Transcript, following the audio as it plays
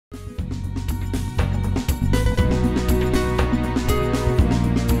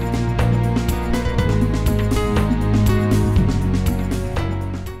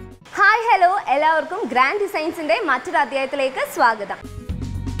എല്ലാവർക്കും ഗ്രാൻഡ് ഡിസൈൻസിന്റെ മറ്റൊരു അധ്യായത്തിലേക്ക് സ്വാഗതം.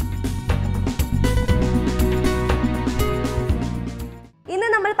 ഇന്ന്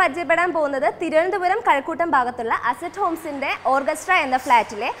നമ്മൾ പരിചയപ്പെടാൻ പോകുന്നത് തിരുവനന്തപുരം കഴക്കൂട്ടം ഭാഗത്തുള്ള അസറ്റ് ഹോംസിന്റെ ഓർക്കസ്ട്ര എന്ന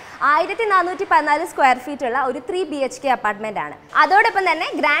ഫ്ലാറ്റിലെ 1414 സ്ക്വയർ ഫീറ്റ് ഉള്ള ഒരു 3 BHK അപ്പാർട്ട്മെന്റ് ആണ്. അതോടൊപ്പം തന്നെ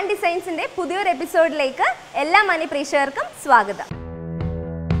ഗ്രാൻഡ് ഡിസൈൻസിന്റെ പുതിയൊരു എപ്പിസോഡിലേക്ക് എല്ലാ മാന്യ പ്രേക്ഷകർക്കും സ്വാഗതം.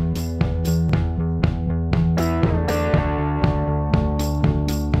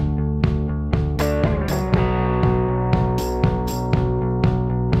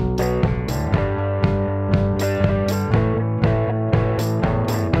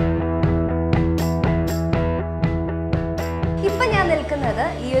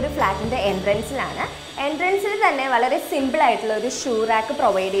 ഈ ഒരു ഫ്ലാറ്റിന്റെ എൻട്രൻസിലാണ്. എൻട്രൻസിൽ തന്നെ വളരെ സിമ്പിൾ ആയിട്ടുള്ള ഒരു ഷൂ റാക്ക്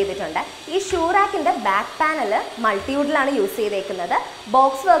പ്രൊവൈഡ് ചെയ്തിട്ടുണ്ട്. ഈ ഷൂ റാക്കിന്റെ ബാക്ക് പാനൽ മൾട്ടിവുഡിലാണ് യൂസ് ചെയ്തേക്കുന്നത്.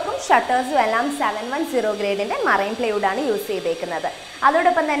 ബോക്സ് വർക്കും ഷട്ടേഴ്സും എല്ലാം 710 ഗ്രേഡിന്റെ മറൈൻ പ്ലൈവുഡാണ് യൂസ് ചെയ്തേക്കുന്നത്.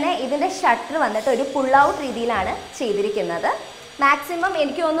 അതോടൊപ്പം തന്നെ ഇതിന്റെ ഷട്ടർ വന്നിട്ട് ഒരു പുൾ ഔട്ട് രീതിയിലാണ് ചെയ്തിരിക്കുന്നത്. മാക്സിമം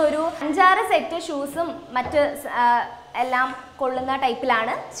എനിക്ക് തോന്നുന്നു ഒരു 5-6 സെറ്റ് ഷൂസും മറ്റ് എല്ലാം കൊള്ളുന്ന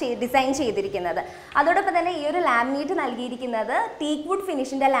ടൈപ്പിലാണ് ഡിസൈൻ ചെയ്തിരിക്കുന്നത്. അതോടൊപ്പം തന്നെ ഈ ഒരു ലാമിനേറ്റ് നൽകിയിരിക്കുന്നത് ടീക്ക് വുഡ്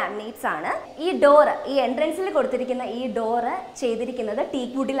ഫിനിഷിന്റെ ലാമിനേറ്റ്സ് ആണ്. ഈ ഡോറ്, ഈ എൻട്രൻസിൽ കൊടുത്തിരിക്കുന്ന ഈ ഡോറ് ചെയ്തിരിക്കുന്നത്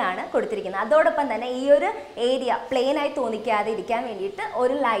ടീക്ക് വുഡിലാണ് കൊടുത്തിരിക്കുന്നത്. അതോടൊപ്പം തന്നെ ഈ ഒരു ഏരിയ പ്ലെയിൻ ആയി തോന്നിക്കാതെ ഇരിക്കാൻ വേണ്ടിയിട്ട്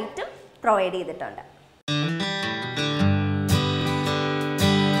ഒരു ലൈറ്റും പ്രൊവൈഡ് ചെയ്തിട്ടുണ്ട്.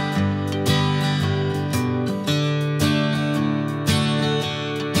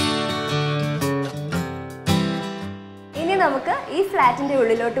 നമുക്ക് ഈ ഫ്ലാറ്റിന്റെ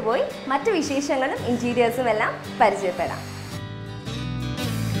ഉള്ളിലോട്ട് പോയി മറ്റു വിശേഷങ്ങളും ഇന്റീരിയേഴ്സും എല്ലാം പരിചയപ്പെടാം.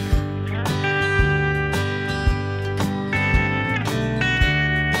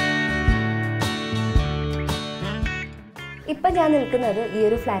 ഇപ്പം ഞാൻ നിൽക്കുന്നത് ഈ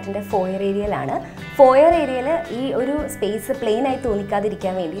ഒരു ഫ്ലാറ്റിന്റെ ഫോയർ ഏരിയയിലാണ്. ഫോയർ ഏരിയയിൽ ഈ ഒരു സ്പേസ് പ്ലെയിൻ ആയി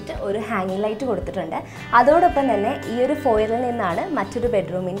തോന്നിക്കാതിരിക്കാൻ വേണ്ടിയിട്ട് ഒരു ഹാങ്ങിങ് ലൈറ്റ് കൊടുത്തിട്ടുണ്ട്. അതോടൊപ്പം തന്നെ ഈ ഒരു ഫോയറിൽ നിന്നാണ് മറ്റൊരു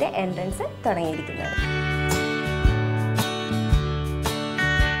ബെഡ്റൂമിന്റെ എൻട്രൻസ് തുടങ്ങിയിരിക്കുന്നത്.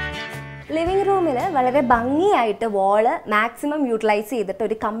 ലിവിംഗ് റൂമിൽ വളരെ ഭംഗിയായിട്ട് വാള് മാക്സിമം യൂട്ടിലൈസ് ചെയ്തിട്ട്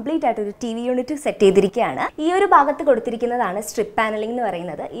ഒരു കംപ്ലീറ്റ് ആയിട്ട് ഒരു TV യൂണിറ്റ് സെറ്റ് ചെയ്തിരിക്കുകയാണ്. ഈ ഒരു ഭാഗത്ത് കൊടുത്തിരിക്കുന്നതാണ് സ്ട്രിപ്പ് പാനലിംഗ് എന്ന്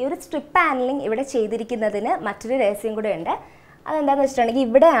പറയുന്നത്. ഈ ഒരു സ്ട്രിപ്പ് പാനലിംഗ് ഇവിടെ ചെയ്തിരിക്കുന്നതിന് മറ്റൊരു രഹസ്യം കൂടെ ഉണ്ട്. അതെന്താണെന്ന് വെച്ചിട്ടുണ്ടെങ്കിൽ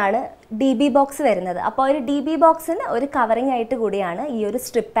ഇവിടെയാണ് DB ബോക്സ് വരുന്നത്. അപ്പോൾ ഒരു DB ബോക്സിന് ഒരു കവറിംഗ് ആയിട്ട് കൂടിയാണ് ഈ ഒരു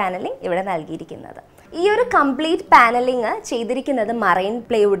സ്ട്രിപ്പ് പാനലിംഗ് ഇവിടെ നൽകിയിരിക്കുന്നത്. ഈ ഒരു കംപ്ലീറ്റ് പാനലിംഗ് ചെയ്തിരിക്കുന്നത് മറൈൻ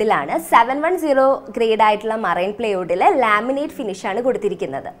പ്ലൈവുഡിലാണ്. 710 ഗ്രേഡ് ആയിട്ടുള്ള മറൈൻ പ്ലൈവുഡിൽ ലാമിനേറ്റ് ഫിനിഷാണ്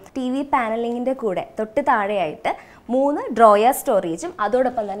കൊടുത്തിരിക്കുന്നത്. TV പാനലിങ്ങിൻ്റെ കൂടെ തൊട്ട് താഴെയായിട്ട് 3 ഡ്രോയർ സ്റ്റോറേജും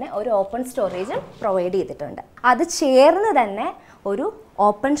അതോടൊപ്പം തന്നെ ഒരു ഓപ്പൺ സ്റ്റോറേജും പ്രൊവൈഡ് ചെയ്തിട്ടുണ്ട്. അത് ചേർന്ന് തന്നെ ഒരു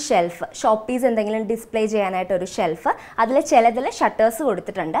ഓപ്പൺ ഷെൽഫ്, ഷോപ്പ് പീസ് എന്തെങ്കിലും ഡിസ്പ്ലേ ചെയ്യാനായിട്ട് ഒരു ഷെൽഫ്, അതിൽ ചിലതിൽ ഷട്ടേഴ്സ്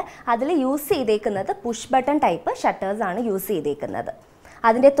കൊടുത്തിട്ടുണ്ട്. അതിൽ യൂസ് ചെയ്തേക്കുന്നത് പുഷ് ബട്ടൺ ടൈപ്പ് ഷട്ടേഴ്സാണ് യൂസ് ചെയ്തേക്കുന്നത്.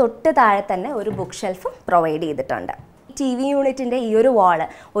 അതിൻ്റെ തൊട്ട് താഴെ തന്നെ ഒരു ബുക്ക് ഷെൽഫും പ്രൊവൈഡ് ചെയ്തിട്ടുണ്ട്. TV യൂണിറ്റിൻ്റെ ഈ ഒരു വാള്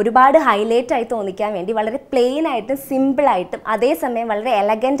ഒരുപാട് ഹൈലൈറ്റ് ആയി തോന്നിക്കാൻ വേണ്ടി വളരെ പ്ലെയിൻ ആയിട്ടും സിമ്പിളായിട്ടും അതേസമയം വളരെ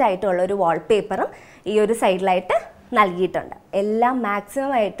എലഗൻ്റ് ആയിട്ടുള്ള ഒരു വാൾപേപ്പറും ഈ ഒരു സൈഡിലായിട്ട് നൽകിയിട്ടുണ്ട്. എല്ലാം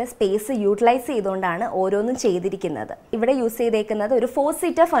മാക്സിമം ആയിട്ട് സ്പേസ് യൂട്ടിലൈസ് ചെയ്തുകൊണ്ടാണ് ഓരോന്നും ചെയ്തിരിക്കുന്നത്. ഇവിടെ യൂസ് ചെയ്തേക്കുന്നത് ഒരു 4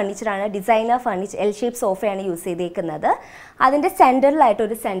 seater ഫർണിച്ചറാണ്. Designer L shape സോഫയാണ് use ചെയ്തേക്കുന്നത്. അതിൻ്റെ സെൻറ്ററിലായിട്ട്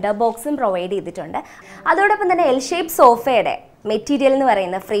ഒരു സെൻറ്റർ ബോക്സും പ്രൊവൈഡ് ചെയ്തിട്ടുണ്ട്. അതോടൊപ്പം തന്നെ L ഷേപ്പ് സോഫയുടെ മെറ്റീരിയൽ എന്ന്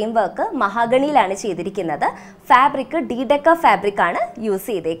പറയുന്ന ഫ്രെയിം വർക്ക് മഹാഗണിയിലാണ് ചെയ്തിരിക്കുന്നത്. ഫാബ്രിക് ഡെക്കർ ഫാബ്രിക് ആണ് യൂസ്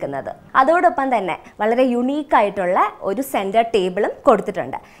ചെയ്തേക്കുന്നത്. അതോടൊപ്പം തന്നെ വളരെ യുണീക്ക് ആയിട്ടുള്ള ഒരു സെൻറ്റർ ടേബിളും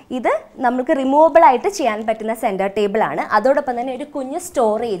കൊടുത്തിട്ടുണ്ട്. ഇത് നമുക്ക് റിമൂവബിൾ ആയിട്ട് ചെയ്യാൻ പറ്റുന്ന സെൻറ്റർ ടേബിൾ ആണ്. അതോടൊപ്പം തന്നെ ഒരു കുഞ്ഞ്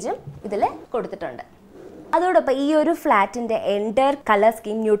സ്റ്റോറേജും ഇതിൽ കൊടുത്തിട്ടുണ്ട്. അതോടൊപ്പം ഈ ഒരു ഫ്ലാറ്റിൻ്റെ enter colour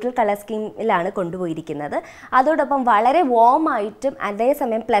scheme neutral colour സ്കീമിലാണ് കൊണ്ടുപോയിരിക്കുന്നത്. അതോടൊപ്പം വളരെ വാം ആയിട്ടും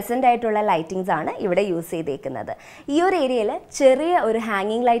അതേസമയം പ്ലസൻ്റ് ആയിട്ടുള്ള ലൈറ്റിങ്സ് ആണ് ഇവിടെ യൂസ് ചെയ്തേക്കുന്നത്. ഈ ഒരു ഏരിയയിൽ ചെറിയ ഒരു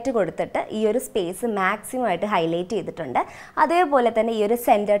ഹാങ്ങിങ് ലൈറ്റ് കൊടുത്തിട്ട് ഈ ഒരു സ്പേസ് മാക്സിമം ആയിട്ട് ഹൈലൈറ്റ് ചെയ്തിട്ടുണ്ട്. അതേപോലെ തന്നെ ഈ ഒരു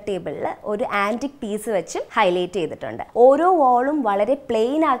സെൻറ്റർ ടേബിളിൽ ഒരു ആൻറ്റിക് പീസ് വെച്ചും ഹൈലൈറ്റ് ചെയ്തിട്ടുണ്ട്. ഓരോ വാളും വളരെ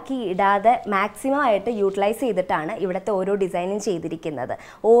പ്ലെയിൻ ആക്കി ഇടാതെ മാക്സിമം ആയിട്ട് യൂട്ടിലൈസ് ചെയ്തിട്ടാണ് ഇവിടുത്തെ ഓരോ ഡിസൈനും ചെയ്തിരിക്കുന്നത്.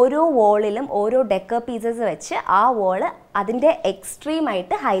 ഓരോ വാളിലും ഓരോ ഡെക്കർ പീസസ് വെച്ച് ആ വാള് അതിൻ്റെ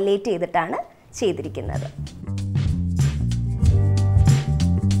എക്സ്ട്രീമായിട്ട് ഹൈലൈറ്റ് ചെയ്തിട്ടാണ് ചെയ്തിരിക്കുന്നത്.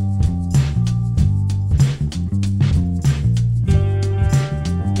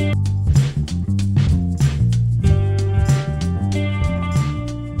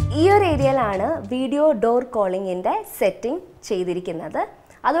 ഈ ഒരു ഏരിയയിലാണ് വീഡിയോ ഡോർ കോളിങ്ങിൻ്റെ സെറ്റിംഗ് ചെയ്തിരിക്കുന്നത്.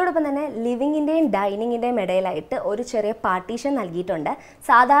 അതോടൊപ്പം തന്നെ ലിവിങ്ങിൻ്റെയും ഡൈനിങ്ങിൻ്റെയും ഇടയിലായിട്ട് ഒരു ചെറിയ പാർട്ടീഷൻ നൽകിയിട്ടുണ്ട്.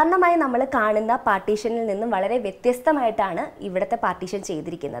 സാധാരണമായി നമ്മൾ കാണുന്ന പാർട്ടീഷനിൽ നിന്നും വളരെ വ്യത്യസ്തമായിട്ടാണ് ഇവിടുത്തെ പാർട്ടീഷൻ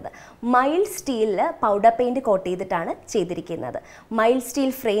ചെയ്തിരിക്കുന്നത്. മൈൽഡ് സ്റ്റീലിൽ പൗഡർ പെയിൻറ്റ് കോട്ട് ചെയ്തിട്ടാണ് ചെയ്തിരിക്കുന്നത്. മൈൽഡ്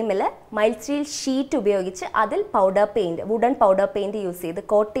സ്റ്റീൽ ഫ്രെയിമിൽ മൈൽഡ് സ്റ്റീൽ ഷീറ്റ് ഉപയോഗിച്ച് അതിൽ powder paint, wooden powder paint use ചെയ്ത്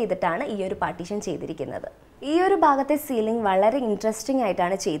കോട്ട് ചെയ്തിട്ടാണ് ഈ ഒരു പാർട്ടീഷൻ ചെയ്തിരിക്കുന്നത്. ഈ ഒരു ഭാഗത്തെ സീലിംഗ് വളരെ ഇൻട്രസ്റ്റിംഗ്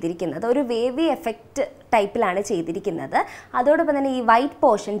ആയിട്ടാണ് ചെയ്തിരിക്കുന്നത്. ഒരു വേവി എഫക്റ്റ് ടൈപ്പിലാണ് ചെയ്തിരിക്കുന്നത്. അതോടൊപ്പം തന്നെ ഈ white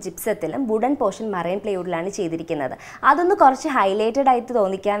portion ജിപ്സത്തിലും wooden portion marine പ്ലൈവുഡിലാണ് ചെയ്തിരിക്കുന്നത്. അതൊന്ന് കുറച്ച് ഹൈലൈറ്റഡ് ആയിട്ട്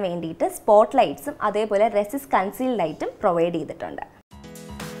തോന്നിക്കാൻ വേണ്ടിയിട്ട് സ്പോട്ട് ലൈറ്റ്സും അതേപോലെ റെസിസ് കൺസീൽ ലൈറ്റും പ്രൊവൈഡ് ചെയ്തിട്ടുണ്ട്.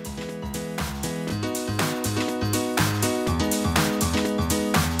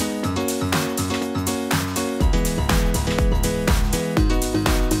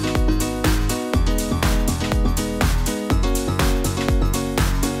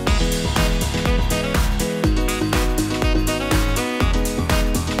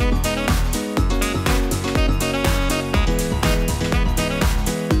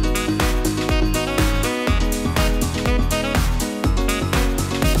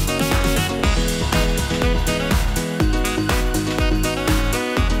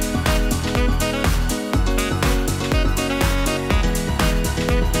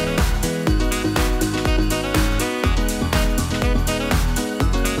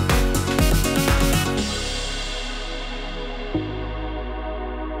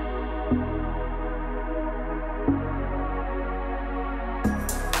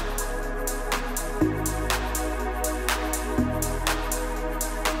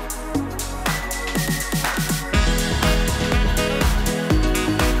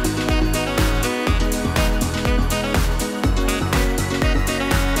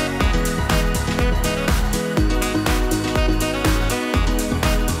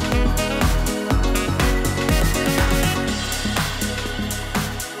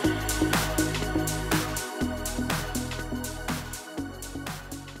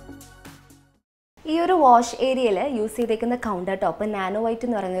 ഈ ഒരു വാഷ് ഏരിയയിൽ യൂസ് ചെയ്തേക്കുന്ന കൗണ്ടർ ടോപ്പ് നാനോ വൈറ്റ്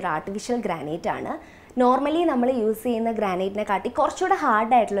എന്ന് പറയുന്ന ഒരു ആർട്ടിഫിഷ്യൽ ഗ്രാനൈറ്റ് ആണ്. നോർമലി നമ്മൾ യൂസ് ചെയ്യുന്ന ഗ്രാനൈറ്റിനെ കാട്ടി കുറച്ചുകൂടെ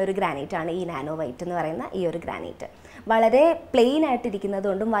ഹാർഡായിട്ടുള്ള ഒരു ഗ്രാനൈറ്റാണ് ഈ നാനോ വൈറ്റ് എന്ന് പറയുന്ന ഈ ഒരു ഗ്രാനൈറ്റ്. വളരെ പ്ലെയിൻ ആയിട്ടിരിക്കുന്നത്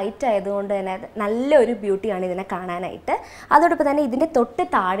കൊണ്ടും വൈറ്റ് ആയതുകൊണ്ട് തന്നെ നല്ലൊരു ബ്യൂട്ടിയാണ് ഇതിനെ കാണാനായിട്ട്. അതോടൊപ്പം തന്നെ ഇതിൻ്റെ തൊട്ട്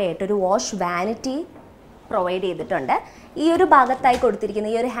താഴെയായിട്ട് ഒരു വാഷ് വാനിറ്റി പ്രൊവൈഡ് ചെയ്തിട്ടുണ്ട്. ഈ ഒരു ഭാഗത്തായി കൊടുത്തിരിക്കുന്ന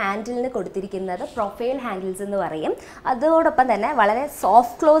ഈ ഒരു ഹാൻഡിലിന് കൊടുത്തിരിക്കുന്നത് പ്രൊഫൈൽ ഹാൻഡിൽസ് എന്ന് പറയും. അതോടൊപ്പം തന്നെ വളരെ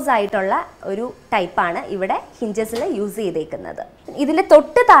സോഫ്റ്റ് ക്ലോസ് ആയിട്ടുള്ള ഒരു ടൈപ്പാണ് ഇവിടെ ഹിഞ്ചസിൽ യൂസ് ചെയ്തേക്കുന്നത്. ഇതിൻ്റെ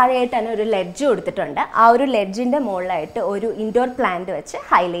തൊട്ട് താഴെയായിട്ട് തന്നെ ഒരു ലെഡ്ജ് കൊടുത്തിട്ടുണ്ട്. ആ ഒരു ലെഡ്ജിൻ്റെ മുകളിലായിട്ട് ഒരു ഇൻഡോർ പ്ലാന്റ് വെച്ച്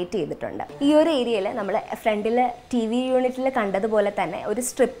ഹൈലൈറ്റ് ചെയ്തിട്ടുണ്ട്. ഈ ഒരു ഏരിയയിൽ നമ്മൾ ഫ്രണ്ടിൽ TV യൂണിറ്റിൽ കണ്ടതുപോലെ തന്നെ ഒരു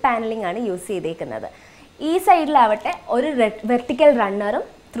സ്ട്രിപ്പ് പാനലിംഗ് ആണ് യൂസ് ചെയ്തേക്കുന്നത്. ഈ സൈഡിലാവട്ടെ ഒരു വെർട്ടിക്കൽ റണ്ണറും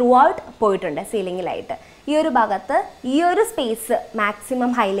ത്രൂ ഔട്ട് പോയിട്ടുണ്ട് സീലിങ്ങിലായിട്ട്. ഈ ഒരു ഭാഗത്ത് ഈ ഒരു സ്പേസ്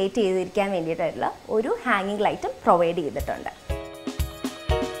മാക്സിമം ഹൈലൈറ്റ് ചെയ്തിരിക്കാൻ വേണ്ടിയിട്ടുള്ള ഒരു ഹാങ്ങിങ് ലൈറ്റും പ്രൊവൈഡ് ചെയ്തിട്ടുണ്ട്.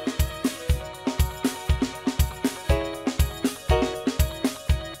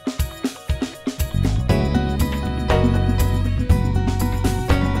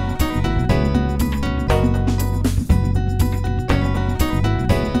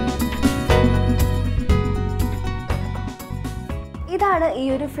 ഇതാണ് ഈ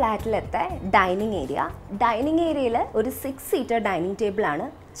ഒരു ഫ്ലാറ്റിലത്തെ ഡൈനിങ് ഏരിയ. ഡൈനിങ് ഏരിയയിൽ ഒരു 6 സീറ്റർ ഡൈനിങ് ടേബിളാണ്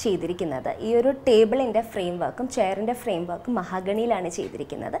ചെയ്തിരിക്കുന്നത്. ഈ ഒരു ടേബിളിൻ്റെ ഫ്രെയിം വർക്കും ചെയറിൻ്റെ ഫ്രെയിം വർക്കും മഹാഗണിയിലാണ്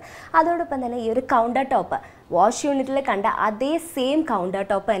ചെയ്തിരിക്കുന്നത്. അതോടൊപ്പം തന്നെ ഈ ഒരു കൗണ്ടർ ടോപ്പ് വാഷ് യൂണിറ്റിൽ കണ്ട അതേ സെയിം കൗണ്ടർ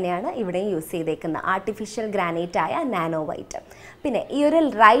ടോപ്പ് തന്നെയാണ് ഇവിടെയും യൂസ് ചെയ്തേക്കുന്നത്. Artificial ഗ്രാനൈറ്റായ nano white. പിന്നെ ഈ ഒരു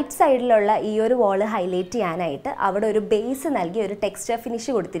റൈറ്റ് സൈഡിലുള്ള ഈ ഒരു വാള് ഹൈലൈറ്റ് ചെയ്യാനായിട്ട് അവിടെ ഒരു ബേസ് നൽകി ഒരു ടെക്സ്ചർ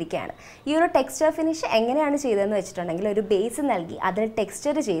ഫിനിഷ് കൊടുത്തിരിക്കുകയാണ്. ഈ ഒരു ടെക്സ്ചർ ഫിനിഷ് എങ്ങനെയാണ് ചെയ്തതെന്ന് വെച്ചിട്ടുണ്ടെങ്കിൽ ഒരു ബേസ് നൽകി അതിൽ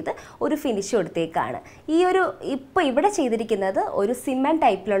ടെക്സ്ചർ ചെയ്ത് ഒരു ഫിനിഷ് കൊടുത്തേക്കാണ്. ഈ ഒരു ഇപ്പോൾ ഇവിടെ ചെയ്തിരിക്കുന്നത് ഒരു സിമെൻറ്റ്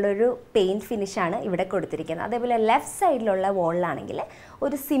ടൈപ്പിലുള്ളൊരു പെയിൻറ്റ് ഫിനിഷാണ് ഇവിടെ കൊടുത്തിരിക്കുന്നത്. അതേപോലെ ലെഫ്റ്റ് സൈഡിലുള്ള വാളിലാണെങ്കിൽ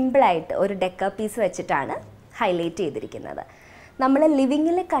ഒരു സിമ്പിളായിട്ട് ഒരു ഡെക്കർ പീസ് വെച്ചിട്ടാണ് ഹൈലൈറ്റ് ചെയ്തിരിക്കുന്നത്. നമ്മൾ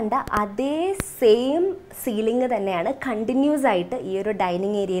ലിവിങ്ങിൽ കണ്ട അതേ സെയിം സീലിംഗ് തന്നെയാണ് കണ്ടിന്യൂസ് ആയിട്ട് ഈ ഒരു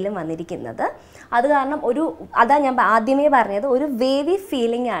ഡൈനിങ് ഏരിയയിലും വന്നിരിക്കുന്നത്. അത് കാരണം അതാ ഞാൻ ആദ്യമേ പറഞ്ഞത്, ഒരു വേവി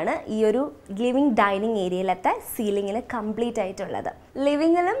ഫീലിംഗ് ആണ് ഈ ഒരു ലിവിങ് ഡൈനിങ് ഏരിയയിലത്തെ സീലിങ്ങിന് കംപ്ലീറ്റ് ആയിട്ടുള്ളത്.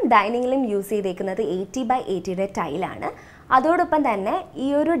 ലിവിങ്ങിലും ഡൈനിങ്ങിലും യൂസ് ചെയ്തേക്കുന്നത് 80x80 ടൈലാണ്. അതോടൊപ്പം തന്നെ ഈ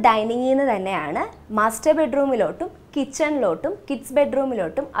ഒരു ഡൈനിങ്ങിൽ നിന്ന് തന്നെയാണ് മാസ്റ്റർ ബെഡ്റൂമിലോട്ടും കിച്ചണിലോട്ടും കിഡ്സ്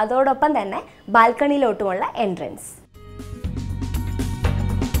ബെഡ്റൂമിലോട്ടും അതോടൊപ്പം തന്നെ ബാൽക്കണിയിലോട്ടുമുള്ള എൻട്രൻസ്.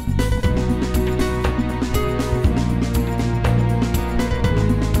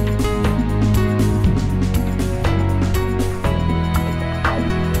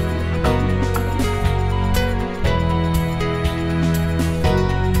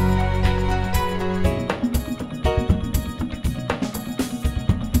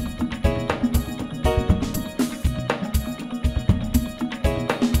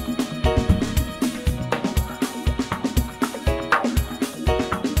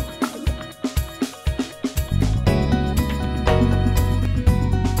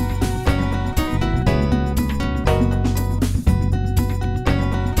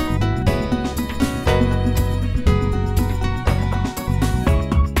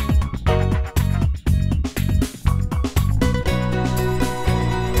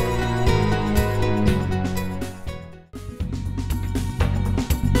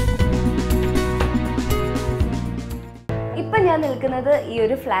 ഈ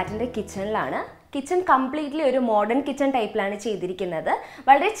ഒരു ഫ്ലാറ്റിൻ്റെ കിച്ചണിലാണ്. കിച്ചൺ കംപ്ലീറ്റ്ലി ഒരു മോഡേൺ കിച്ചൺ ടൈപ്പിലാണ് ചെയ്തിരിക്കുന്നത്.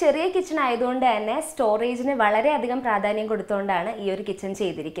 വളരെ ചെറിയ കിച്ചൺ ആയതുകൊണ്ട് തന്നെ സ്റ്റോറേജിന് വളരെയധികം പ്രാധാന്യം കൊടുത്തുകൊണ്ടാണ് ഈ ഒരു കിച്ചൺ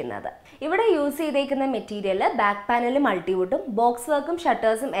ചെയ്തിരിക്കുന്നത്. ഇവിടെ യൂസ് ചെയ്തേക്കുന്ന മെറ്റീരിയൽ ബാക്ക് പാനൽ മൾട്ടിവുഡും ബോക്സ് വർക്കും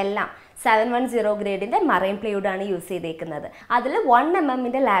ഷട്ടേഴ്സും എല്ലാം 710 ഗ്രേഡിൻ്റെ മറൈൻ പ്ലൈവുഡാണ് യൂസ് ചെയ്തേക്കുന്നത്. അതിൽ 1 mm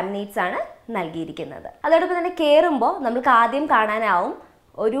ലാമിനേറ്റ്സ് ആണ് നൽകിയിരിക്കുന്നത്. അതോടൊപ്പം തന്നെ കയറുമ്പോൾ നമുക്ക് ആദ്യം കാണാനാവും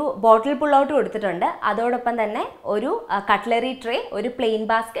ഒരു ബോട്ടിൽ പുൾ ഔട്ട് കൊടുത്തിട്ടുണ്ട്. അതോടൊപ്പം തന്നെ ഒരു കട്ട്ലറി ട്രേ, ഒരു പ്ലെയിൻ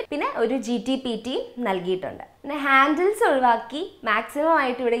ബാസ്ക്കറ്റ്, പിന്നെ ഒരു GTPT നൽകിയിട്ടുണ്ട്. പിന്നെ ഹാൻഡിൽസ് ഒഴിവാക്കി മാക്സിമം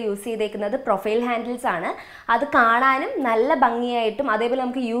ആയിട്ട് ഇവിടെ യൂസ് ചെയ്തേക്കുന്നത് പ്രൊഫൈൽ ഹാൻഡിൽസ് ആണ്. അത് കാണാനും നല്ല ഭംഗിയായിട്ടും അതേപോലെ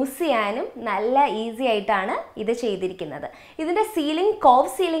നമുക്ക് യൂസ് ചെയ്യാനും നല്ല ഈസി ആയിട്ടാണ് ഇത് ചെയ്തിരിക്കുന്നത്. ഇതിൻ്റെ സീലിംഗ്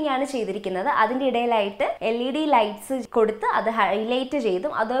കോവ് സീലിംഗ് ആണ് ചെയ്തിരിക്കുന്നത്. അതിൻ്റെ ഇടയിലായിട്ട് LED ലൈറ്റ്സ് കൊടുത്ത് അത് ഹൈലൈറ്റ്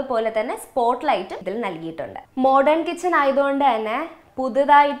ചെയ്തും അതേപോലെ തന്നെ സ്പോട്ട് ലൈറ്റും ഇതിൽ നൽകിയിട്ടുണ്ട്. മോഡേൺ കിച്ചൺ ആയതുകൊണ്ട് തന്നെ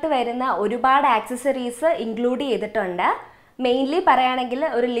പുതുതായിട്ട് വരുന്ന ഒരുപാട് ആക്സസറീസ് ഇൻക്ലൂഡ് ചെയ്തിട്ടുണ്ട്. മെയിൻലി പറയുകയാണെങ്കിൽ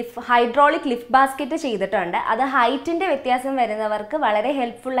ഒരു ഹൈഡ്രോളിക് ലിഫ്റ്റ് ബാസ്ക്കറ്റ് ചെയ്തിട്ടുണ്ട്. അത് ഹൈറ്റിൻ്റെ വ്യത്യാസം വരുന്നവർക്ക് വളരെ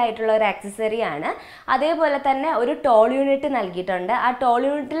ഹെൽപ്ഫുൾ ആയിട്ടുള്ള ഒരു ആക്സസറിയാണ്. അതേപോലെ തന്നെ ഒരു ടോൾ യൂണിറ്റ് നൽകിയിട്ടുണ്ട്. ആ ടോൾ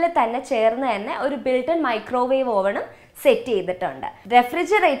യൂണിറ്റിൽ തന്നെ ചേർന്ന് തന്നെ ഒരു ബിൽറ്റ് ഇൻ മൈക്രോവേവ് ഓവനും സെറ്റ് ചെയ്തിട്ടുണ്ട്.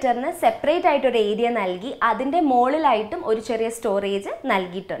 റെഫ്രിജറേറ്ററിന് സെപ്പറേറ്റ് ആയിട്ടൊരു ഏരിയ നൽകി അതിൻ്റെ മുകളിലായിട്ടും ഒരു ചെറിയ സ്റ്റോറേജ്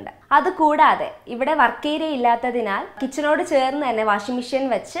നൽകിയിട്ടുണ്ട്. അതുകൂടാതെ ഇവിടെ വർക്ക് ഏരിയ ഇല്ലാത്തതിനാൽ കിച്ചണോട് ചേർന്ന് തന്നെ വാഷിംഗ് മെഷീൻ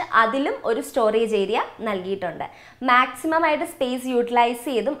വെച്ച് അതിലും ഒരു സ്റ്റോറേജ് ഏരിയ നൽകിയിട്ടുണ്ട്. മാക്സിമം ആയിട്ട് സ്പേസ് യൂട്ടിലൈസ്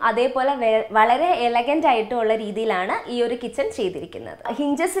ചെയ്തും അതേപോലെ വളരെ എലഗൻ്റ് ആയിട്ടുള്ള രീതിയിലാണ് ഈ ഒരു കിച്ചൺ ചെയ്തിരിക്കുന്നത്.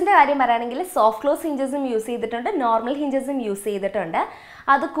 ഹിഞ്ചസിൻ്റെ കാര്യം പറയുകയാണെങ്കിൽ സോഫ്റ്റ് ക്ലോസ് ഹിഞ്ചസും യൂസ് ചെയ്തിട്ടുണ്ട്, നോർമൽ ഹിഞ്ചസും യൂസ് ചെയ്തിട്ടുണ്ട്.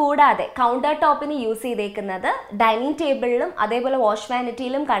 അതുകൂടാതെ കൗണ്ടർ ടോപ്പിന് യൂസ് ചെയ്തേക്കുന്നത് ഡൈനിങ് ടേബിളിലും അതേപോലെ വാഷ്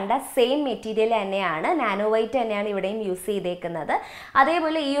വാനിറ്റിയിലും കണ്ട സെയിം മെറ്റീരിയൽ തന്നെയാണ്, നാനോ വൈറ്റ് തന്നെയാണ് ഇവിടെയും യൂസ് ചെയ്തേക്കുന്നത്.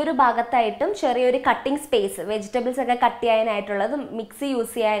 അതേപോലെ ഈ ഒരു ഭാഗത്തായിട്ടും ചെറിയൊരു കട്ടിംഗ് സ്പേസ്, വെജിറ്റബിൾസ് ഒക്കെ കട്ട് ചെയ്യാനായിട്ടുള്ളതും മിക്സി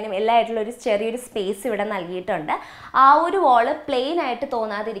യൂസ് ചെയ്യാനും എല്ലാം ആയിട്ടുള്ള ഒരു ചെറിയൊരു സ്പേസ് ഇവിടെ നൽകിയിട്ടുണ്ട്. ആ ഒരു വാള് പ്ലെയിൻ ആയിട്ട്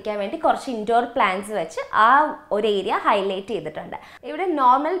തോന്നാതിരിക്കാൻ വേണ്ടി കുറച്ച് ഇൻഡോർ പ്ലാന്റ്സ് വെച്ച് ആ ഒരു ഏരിയ ഹൈലൈറ്റ് ചെയ്തിട്ടുണ്ട്. ഇവിടെ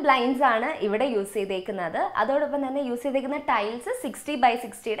നോർമൽ ബ്ലൈൻഡ്സ് ആണ് ഇവിടെ യൂസ് ചെയ്തേക്കുന്നത്. അതോടൊപ്പം തന്നെ യൂസ് ചെയ്തേക്കുന്ന ടൈൽസ്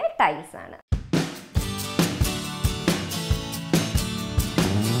 60x60 ടൈൽസ് ആണ്.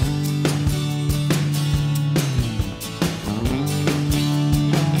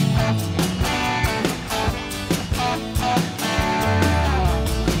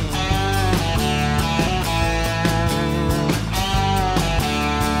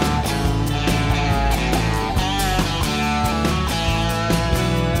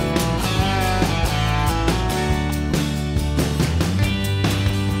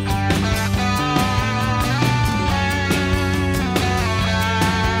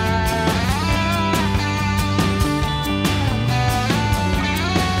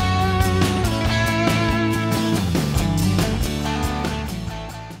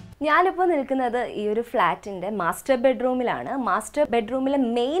 ഞാനിപ്പോൾ നിൽക്കുന്നത് ഈ ഒരു ഫ്ലാറ്റിൻ്റെ മാസ്റ്റർ ബെഡ്റൂമിലാണ്. മാസ്റ്റർ ബെഡ്റൂമിൽ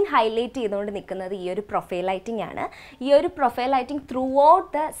മെയിൻ ഹൈലൈറ്റ് ചെയ്തുകൊണ്ട് നിൽക്കുന്നത് ഈ ഒരു പ്രൊഫൈൽ ലൈറ്റിംഗ് ആണ്. ഈ ഒരു profile lighting through out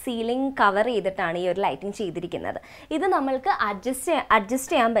the ceiling cover ചെയ്തിട്ടാണ് ഈ ഒരു ലൈറ്റിംഗ് ചെയ്തിരിക്കുന്നത്. ഇത് നമ്മൾക്ക്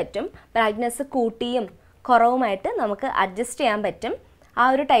അഡ്ജസ്റ്റ് ചെയ്യാൻ പറ്റും. ബ്രൈറ്റ്നെസ് കൂട്ടിയും കുറവുമായിട്ട് നമുക്ക് അഡ്ജസ്റ്റ് ചെയ്യാൻ പറ്റും. ആ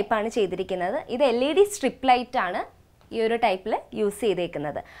ഒരു ടൈപ്പാണ് ചെയ്തിരിക്കുന്നത്. ഇത് LED സ്ട്രിപ്പ് ലൈറ്റാണ് ഈ ഒരു ടൈപ്പിൽ യൂസ്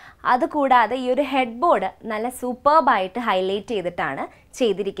ചെയ്തേക്കുന്നത്. അതുകൂടാതെ ഈ ഒരു ഹെഡ് ബോർഡ് നല്ല സൂപ്പർബായിട്ട് ഹൈലൈറ്റ് ചെയ്തിട്ടാണ്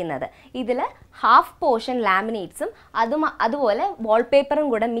ചെയ്തിരിക്കുന്നത്. ഇതിൽ ഹാഫ് പോർഷൻ ലാമിനേറ്റ്സും അതുപോലെ വാൾപേപ്പറും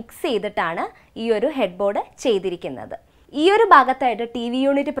കൂടെ മിക്സ് ചെയ്തിട്ടാണ് ഈ ഒരു ഹെഡ് ബോർഡ് ചെയ്തിരിക്കുന്നത്. ഈ ഒരു ഭാഗത്തായിട്ട് TV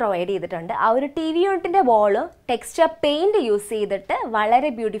യൂണിറ്റ് പ്രൊവൈഡ് ചെയ്തിട്ടുണ്ട്. ആ ഒരു TV യൂണിറ്റിൻ്റെ വാള് ടെക്സ്ചർ പെയിൻറ് യൂസ് ചെയ്തിട്ട്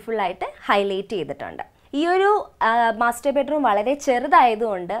വളരെ ബ്യൂട്ടിഫുള്ളായിട്ട് ഹൈലൈറ്റ് ചെയ്തിട്ടുണ്ട്. ഈ ഒരു മാസ്റ്റർ ബെഡ്റൂം വളരെ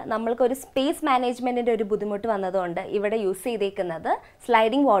ചെറുതായതുകൊണ്ട് നമ്മൾക്കൊരു സ്പേസ് മാനേജ്മെൻറ്റിൻ്റെ ഒരു ബുദ്ധിമുട്ട് വന്നതുകൊണ്ട് ഇവിടെ യൂസ് ചെയ്തേക്കുന്നത്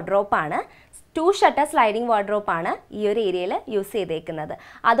സ്ലൈഡിംഗ് വാർഡ്രോപ്പാണ്. 2 ഷട്ടർ സ്ലൈഡിംഗ് വാർഡ്രോപ്പാണ് ഈ ഒരു ഏരിയയിൽ യൂസ് ചെയ്തേക്കുന്നത്.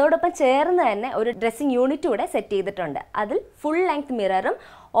 അതോടൊപ്പം ചേർന്ന് തന്നെ ഒരു ഡ്രസ്സിംഗ് യൂണിറ്റ് കൂടെ സെറ്റ് ചെയ്തിട്ടുണ്ട്. അതിൽ ഫുൾ ലെങ്ത് മിററും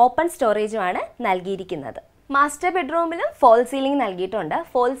ഓപ്പൺ സ്റ്റോറേജുമാണ് നൽകിയിരിക്കുന്നത്. മാസ്റ്റർ ബെഡ്റൂമിലും ഫോൾ സീലിംഗ് നൽകിയിട്ടുണ്ട്.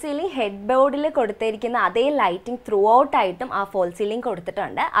 ഫോൾ സീലിംഗ് ഹെഡ് ബോർഡിൽ കൊടുത്തിരിക്കുന്ന അതേ ലൈറ്റിംഗ് ത്രൂ ഔട്ട് ആയിട്ടും ആ ഫോൾ സീലിംഗ്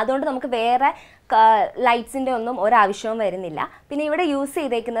കൊടുത്തിട്ടുണ്ട്. അതുകൊണ്ട് നമുക്ക് വേറെ ലൈറ്റ്സിൻ്റെ ഒന്നും ഒരാവശ്യവും വരുന്നില്ല. പിന്നെ ഇവിടെ യൂസ്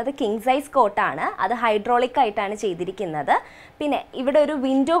ചെയ്തേക്കുന്നത് കിങ് സൈസ് കോട്ടാണ്. അത് ഹൈഡ്രോളിക് ആയിട്ടാണ് ചെയ്തിരിക്കുന്നത്. പിന്നെ ഇവിടെ ഒരു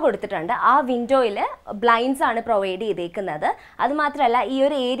വിൻഡോ കൊടുത്തിട്ടുണ്ട്. ആ വിൻഡോയിൽ ബ്ലൈൻഡ്സ് ആണ് പ്രൊവൈഡ് ചെയ്തേക്കുന്നത്. അതുമാത്രമല്ല ഈ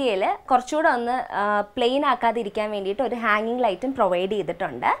ഒരു ഏരിയയിൽ കുറച്ചുകൂടെ ഒന്ന് പ്ലെയിൻ ആക്കാതിരിക്കാൻ വേണ്ടിയിട്ട് ഒരു ഹാങ്ങിങ് ലൈറ്റും പ്രൊവൈഡ്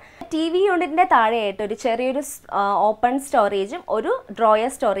ചെയ്തിട്ടുണ്ട്. TV യൂണിറ്റിൻ്റെ താഴെയായിട്ട് ഒരു ചെറിയൊരു ഓപ്പൺ സ്റ്റോറേജും ഒരു ഡ്രോയർ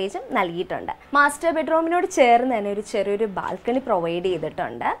സ്റ്റോറേജും നൽകിയിട്ടുണ്ട്. മാസ്റ്റർ ബെഡ്റൂമിനോട് ചേർന്ന് തന്നെ ഒരു ചെറിയൊരു ബാൽക്കണി പ്രൊവൈഡ്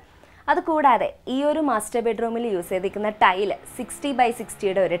ചെയ്തിട്ടുണ്ട്. അതുകൂടാതെ ഈ ഒരു മാസ്റ്റർ ബെഡ്റൂമിൽ യൂസ് ചെയ്തിരിക്കുന്ന ടൈല്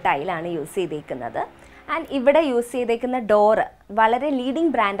 60x60 ഒരു ടൈലാണ് യൂസ് ചെയ്തിരിക്കുന്നത്. ആൻഡ് ഇവിടെ യൂസ് ചെയ്തേക്കുന്ന ഡോറ് വളരെ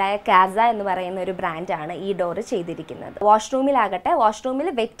ലീഡിംഗ് ബ്രാൻഡായ കാസ എന്ന് പറയുന്ന ഒരു ബ്രാൻഡാണ് ഈ ഡോറ് ചെയ്തിരിക്കുന്നത്. വാഷ്റൂമിലാകട്ടെ, വാഷ്റൂമിൽ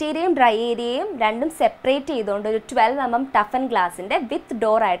വെറ്റ് ഏരിയയും ഡ്രൈ ഏരിയയും രണ്ടും സെപ്പറേറ്റ് ചെയ്തുകൊണ്ട് ഒരു 12 mm ടഫൻ ഗ്ലാസിൻ്റെ വിത്ത്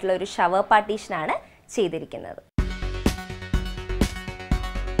ഡോർ ആയിട്ടുള്ള ഒരു ഷവർ പാർട്ടീഷനാണ് ചെയ്തിരിക്കുന്നത്.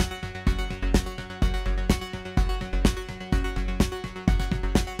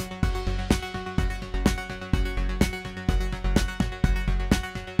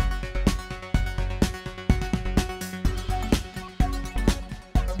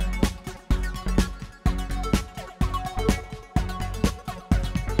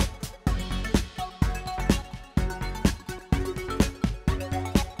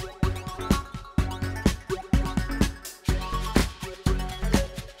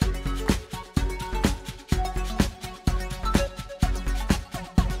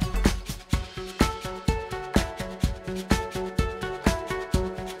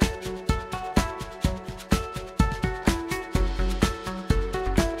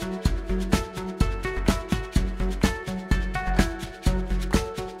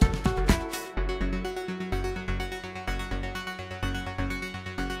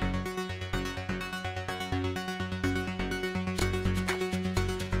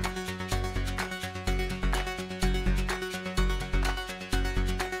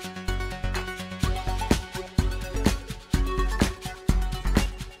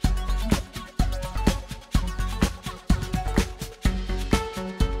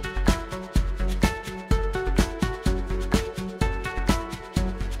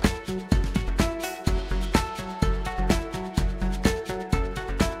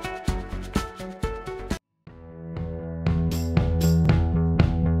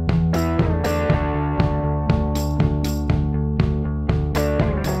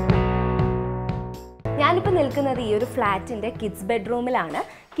 ഞാനിപ്പോൾ നിൽക്കുന്നത് ഈ ഒരു ഫ്ലാറ്റിൻ്റെ കിഡ്സ് ബെഡ്റൂമിലാണ്.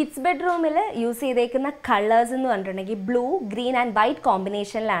 കിഡ്സ് ബെഡ്റൂമിൽ യൂസ് ചെയ്തേക്കുന്ന കളേഴ്സ് എന്ന് പറഞ്ഞിട്ടുണ്ടെങ്കിൽ ബ്ലൂ, ഗ്രീൻ ആൻഡ് വൈറ്റ്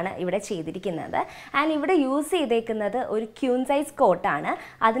കോമ്പിനേഷനിലാണ് ഇവിടെ ചെയ്തിരിക്കുന്നത്. ആൻഡ് ഇവിടെ യൂസ് ചെയ്തേക്കുന്നത് ഒരു ക്യൂൻ സൈസ് കോട്ടാണ്.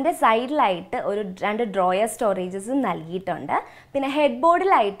 അതിൻ്റെ സൈഡിലായിട്ട് ഒരു 2 ഡ്രോയർ സ്റ്റോറേജസും നൽകിയിട്ടുണ്ട്. പിന്നെ ഹെഡ്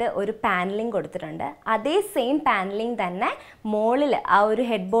ബോർഡിലായിട്ട് ഒരു പാനലിംഗ് കൊടുത്തിട്ടുണ്ട്. അതേ സെയിം പാനലിംഗ് തന്നെ മുകളിൽ ആ ഒരു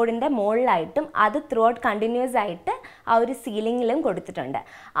ഹെഡ് ബോർഡിൻ്റെ മുകളിലായിട്ടും അത് ത്രൂ ഔട്ട് കണ്ടിന്യൂസ് ആയിട്ട് ആ ഒരു സീലിങ്ങിലും കൊടുത്തിട്ടുണ്ട്.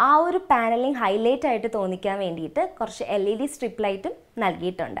 ആ ഒരു പാനലിംഗ് ഹൈലൈറ്റ് ആയിട്ട് തോന്നിക്കാൻ വേണ്ടിയിട്ട് കുറച്ച് LED സ്ട്രിപ്പ് ലൈറ്റും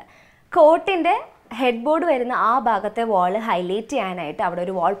നൽകിയിട്ടുണ്ട്. കോട്ടിൻ്റെ ഹെഡ് ബോർഡ് വരുന്ന ആ ഭാഗത്തെ വാൾ ഹൈലൈറ്റ് ചെയ്യാനായിട്ട് അവിടെ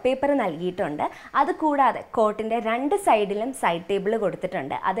ഒരു വാൾപേപ്പർ നൽകിയിട്ടുണ്ട്. അതുകൂടാതെ കോട്ടിൻ്റെ 2 സൈഡിലും സൈഡ് ടേബിൾ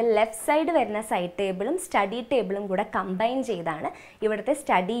കൊടുത്തിട്ടുണ്ട്. അത് ലെഫ്റ്റ് സൈഡ് വരുന്ന സൈഡ് ടേബിളും സ്റ്റഡി ടേബിളും കൂടെ കമ്പൈൻ ചെയ്താണ് ഇവിടുത്തെ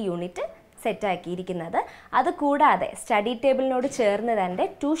സ്റ്റഡി യൂണിറ്റ് സെറ്റാക്കിയിരിക്കുന്നത്. അതുകൂടാതെ സ്റ്റഡി ടേബിളിനോട് ചേർന്ന് തന്നെ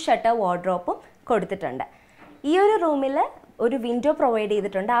 2 ഷട്ടർ വാർഡ്രോപ്പും കൊടുത്തിട്ടുണ്ട്. ഈ ഒരു റൂമിൽ ഒരു വിൻഡോ പ്രൊവൈഡ്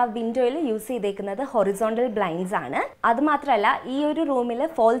ചെയ്തിട്ടുണ്ട്. ആ വിൻഡോയിൽ യൂസ് ചെയ്തേക്കുന്നത് ഹൊറിസോണ്ടൽ ബ്ലൈൻഡ്സ് ആണ്. അതുമാത്രമല്ല ഈ ഒരു റൂമിൽ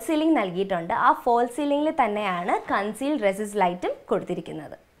ഫോൾ സീലിംഗ് നൽകിയിട്ടുണ്ട്. ആ ഫോൾ സീലിംഗിൽ തന്നെയാണ് കൺസീൽഡ് റെസിസ്റ്റ് ലൈറ്റും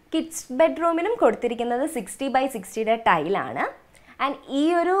കൊടുത്തിരിക്കുന്നത്. കിഡ്സ് ബെഡ്റൂമിനും കൊടുത്തിരിക്കുന്നത് 60x60 ടൈലാണ്. ആൻഡ് ഈ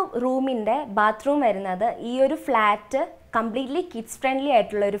ഒരു റൂമിൻ്റെ ബാത്റൂം വരുന്നത് ഈ ഒരു ഫ്ലാറ്റ് കംപ്ലീറ്റ്ലി കിഡ്സ് ഫ്രണ്ട്ലി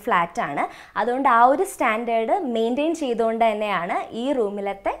ആയിട്ടുള്ള ഒരു ഫ്ലാറ്റാണ്. അതുകൊണ്ട് ആ ഒരു സ്റ്റാൻഡേർഡ് മെയിൻറ്റെയിൻ ചെയ്തുകൊണ്ട് തന്നെയാണ് ഈ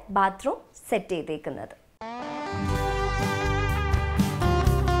റൂമിലത്തെ ബാത്റൂം സെറ്റ് ചെയ്തേക്കുന്നത്.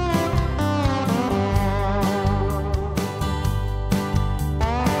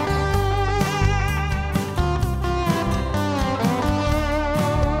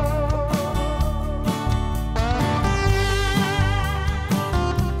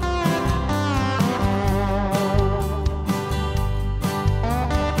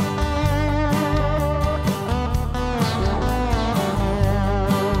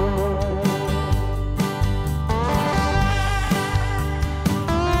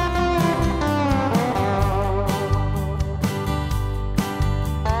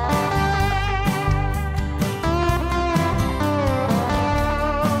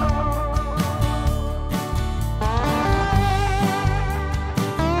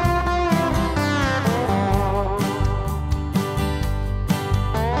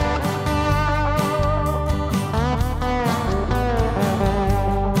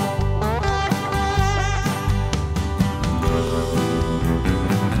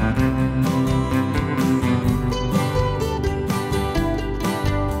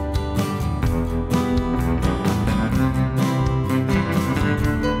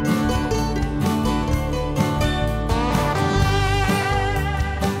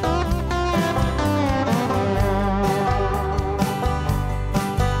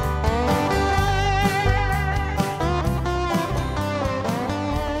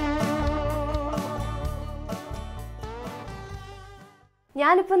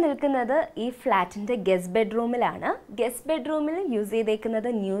 ഞാനിപ്പോൾ നിൽക്കുന്നത് ഈ ഫ്ലാറ്റിൻ്റെ ഗസ്റ്റ് ബെഡ്റൂമിലാണ്. ഗസ്റ്റ് ബെഡ്റൂമിൽ യൂസ് ചെയ്തേക്കുന്നത്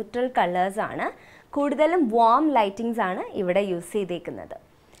ന്യൂട്രൽ കളേഴ്സാണ്. കൂടുതലും വാം ലൈറ്റിങ്സ് ആണ് ഇവിടെ യൂസ് ചെയ്തേക്കുന്നത്.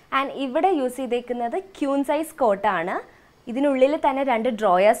 ആൻഡ് ഇവിടെ യൂസ് ചെയ്തേക്കുന്നത് ക്യൂൺ സൈസ് കോട്ടാണ്. ഇതിനുള്ളിൽ തന്നെ 2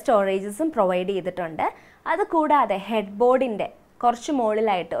 ഡ്രോയർ സ്റ്റോറേജസും പ്രൊവൈഡ് ചെയ്തിട്ടുണ്ട്. അതുകൂടാതെ ഹെഡ് ബോർഡിൻ്റെ കുറച്ച്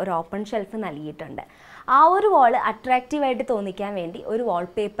മുകളിലായിട്ട് ഒരു ഓപ്പൺ ഷെൽഫ് നൽകിയിട്ടുണ്ട്. ആ ഒരു വാൾ അട്രാക്റ്റീവായിട്ട് തോന്നിക്കാൻ വേണ്ടി ഒരു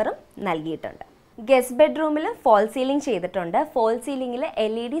വാൾപേപ്പറും നൽകിയിട്ടുണ്ട്. ഗസ്റ്റ് ബെഡ്റൂമിൽ ഫോൾ സീലിംഗ് ചെയ്തിട്ടുണ്ട്. Fall സീലിംഗിൽ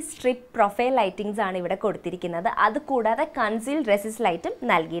LED strip profile lightings ആണ് ഇവിടെ കൊടുത്തിരിക്കുന്നത്. അതുകൂടാതെ കൺസീൽഡ് റെസിസ്റ്റ് ലൈറ്റും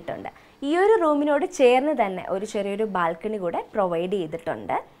നൽകിയിട്ടുണ്ട്. ഈ ഒരു റൂമിനോട് ചേർന്ന് തന്നെ ഒരു ചെറിയൊരു ബാൽക്കണി കൂടെ പ്രൊവൈഡ്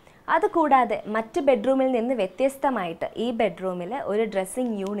ചെയ്തിട്ടുണ്ട്. അതുകൂടാതെ മറ്റ് ബെഡ്റൂമിൽ നിന്ന് വ്യത്യസ്തമായിട്ട് ഈ ബെഡ്റൂമിൽ ഒരു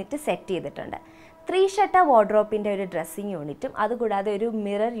ഡ്രസ്സിംഗ് യൂണിറ്റ് സെറ്റ് ചെയ്തിട്ടുണ്ട്. 3 ഷട്ടർ വാർഡ്രോപ്പിൻ്റെ ഒരു ഡ്രസ്സിംഗ് യൂണിറ്റും അതുകൂടാതെ ഒരു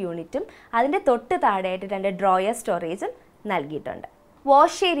മിറർ യൂണിറ്റും അതിൻ്റെ തൊട്ട് താഴെയായിട്ട് 2 ഡ്രോയർ സ്റ്റോറേജും നൽകിയിട്ടുണ്ട്.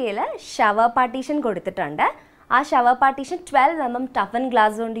 വാഷ് ഏരിയയിൽ ഷവർ പാർട്ടീഷൻ കൊടുത്തിട്ടുണ്ട്. ആ shower partition 12 mm toughen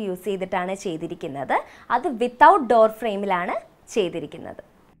glass കൊണ്ട് യൂസ് ചെയ്തിട്ടാണ് ചെയ്തിരിക്കുന്നത്. അത് വിത്തൗട്ട് ഡോർ ഫ്രെയിമിലാണ് ചെയ്തിരിക്കുന്നത്.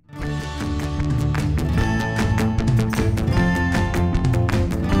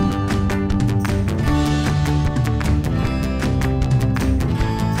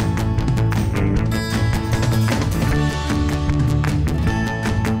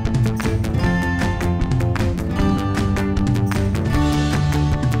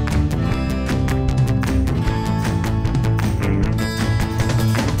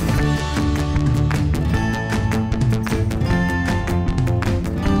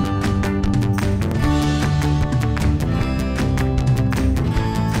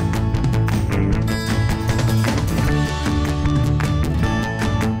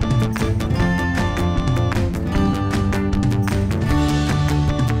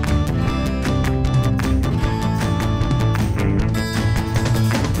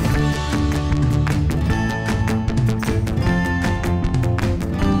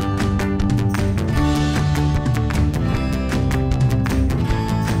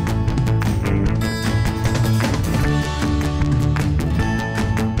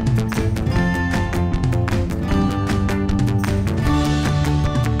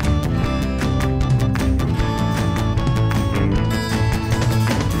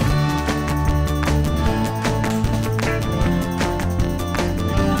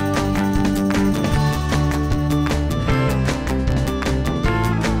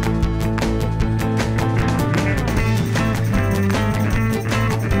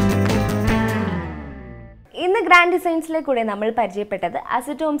 ഗ്രാൻഡ് ഡിസൈൻസിലെ കൂടെ നമ്മൾ പരിചയപ്പെട്ടത്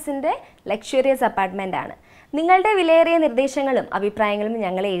അസറ്റ് ഹോംസിൻ്റെ ലക്ഷറിയസ് അപ്പാർട്ട്മെൻ്റ് ആണ്. നിങ്ങളുടെ വിലയേറിയ നിർദ്ദേശങ്ങളും അഭിപ്രായങ്ങളും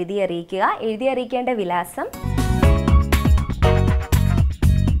ഞങ്ങളെ എഴുതി അറിയിക്കേണ്ട വിലാസം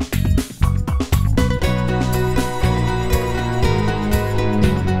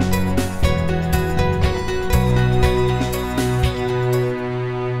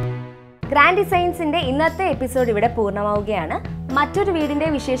ഗ്രാൻഡ് ഡിസൈൻസിൻ്റെ ഇന്നത്തെ എപ്പിസോഡ് ഇവിടെ പൂർണ്ണമാവുകയാണ്. മറ്റൊരു വീടിൻ്റെ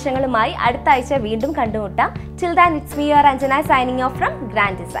വിശേഷങ്ങളുമായി അടുത്ത ആഴ്ച വീണ്ടും കണ്ടുമുട്ടാം. Till then, it's me, your Anjana, signing off from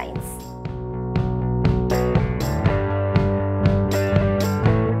Grandesign.